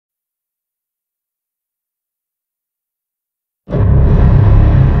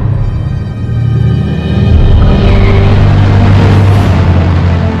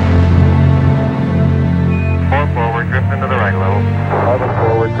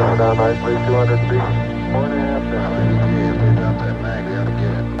Going down nicely, 200 feet. 4.5 down. If we drop that mag, we ought to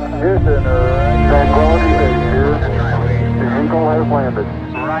get it. Houston, Tranquility Base here. That's right, the Eagle has landed.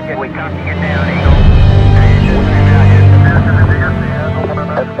 Rocket, we copy you down, Eagle.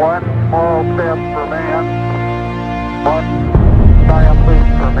 That's one small step for man, one giant leap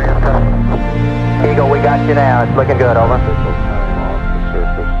for mankind. Eagle, we got you now. It's looking good, over. Time off the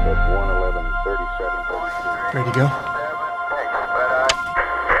surface at 1:11:37. Ready to go?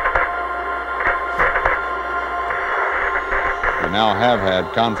 We now have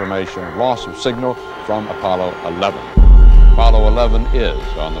had confirmation of loss of signal from Apollo 11. Apollo 11 is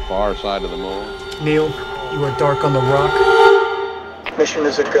on the far side of the moon. Neil, you are dark on the rock. Mission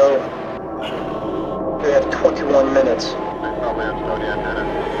is a go. We have 21 minutes.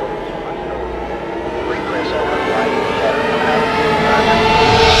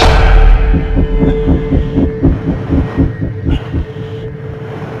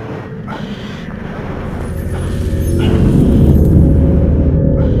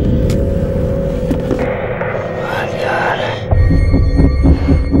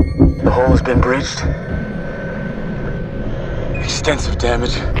 The hole has been breached. Extensive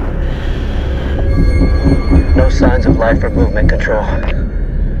damage. No signs of life or movement control.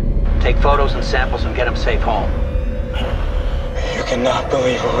 Take photos and samples and get them safe home. You cannot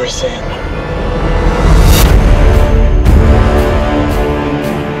believe what we're seeing.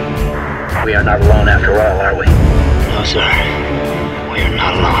 We are not alone after all, are we? No, sir. We are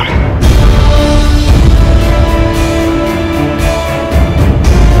not alone.